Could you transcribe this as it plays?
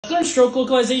learn stroke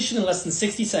localization in less than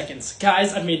 60 seconds.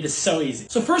 Guys, I've made this so easy.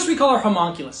 So first we call our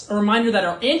homunculus, a reminder that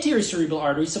our anterior cerebral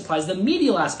artery supplies the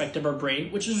medial aspect of our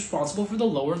brain, which is responsible for the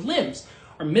lower limbs.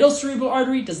 Our middle cerebral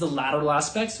artery does the lateral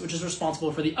aspects, which is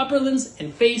responsible for the upper limbs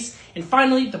and face. And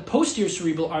finally, the posterior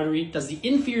cerebral artery does the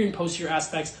inferior and posterior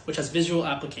aspects, which has visual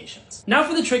applications. Now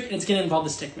for the trick, and it's going to involve the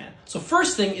stick man. So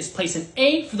first thing is place an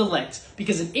A for the legs,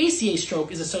 because an ACA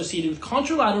stroke is associated with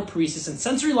contralateral paresis and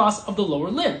sensory loss of the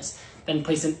lower limbs. Then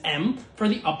place an M for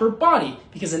the upper body,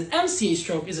 because an MCA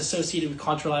stroke is associated with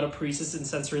contralateral paresis and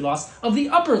sensory loss of the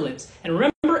upper limbs. And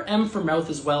remember M for mouth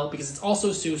as well, because it's also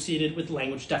associated with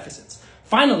language deficits.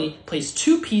 Finally, place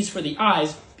 2 P's for the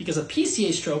eyes, because a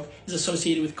PCA stroke is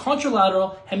associated with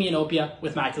contralateral hemianopia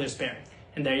with macular sparing.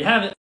 And there you have it.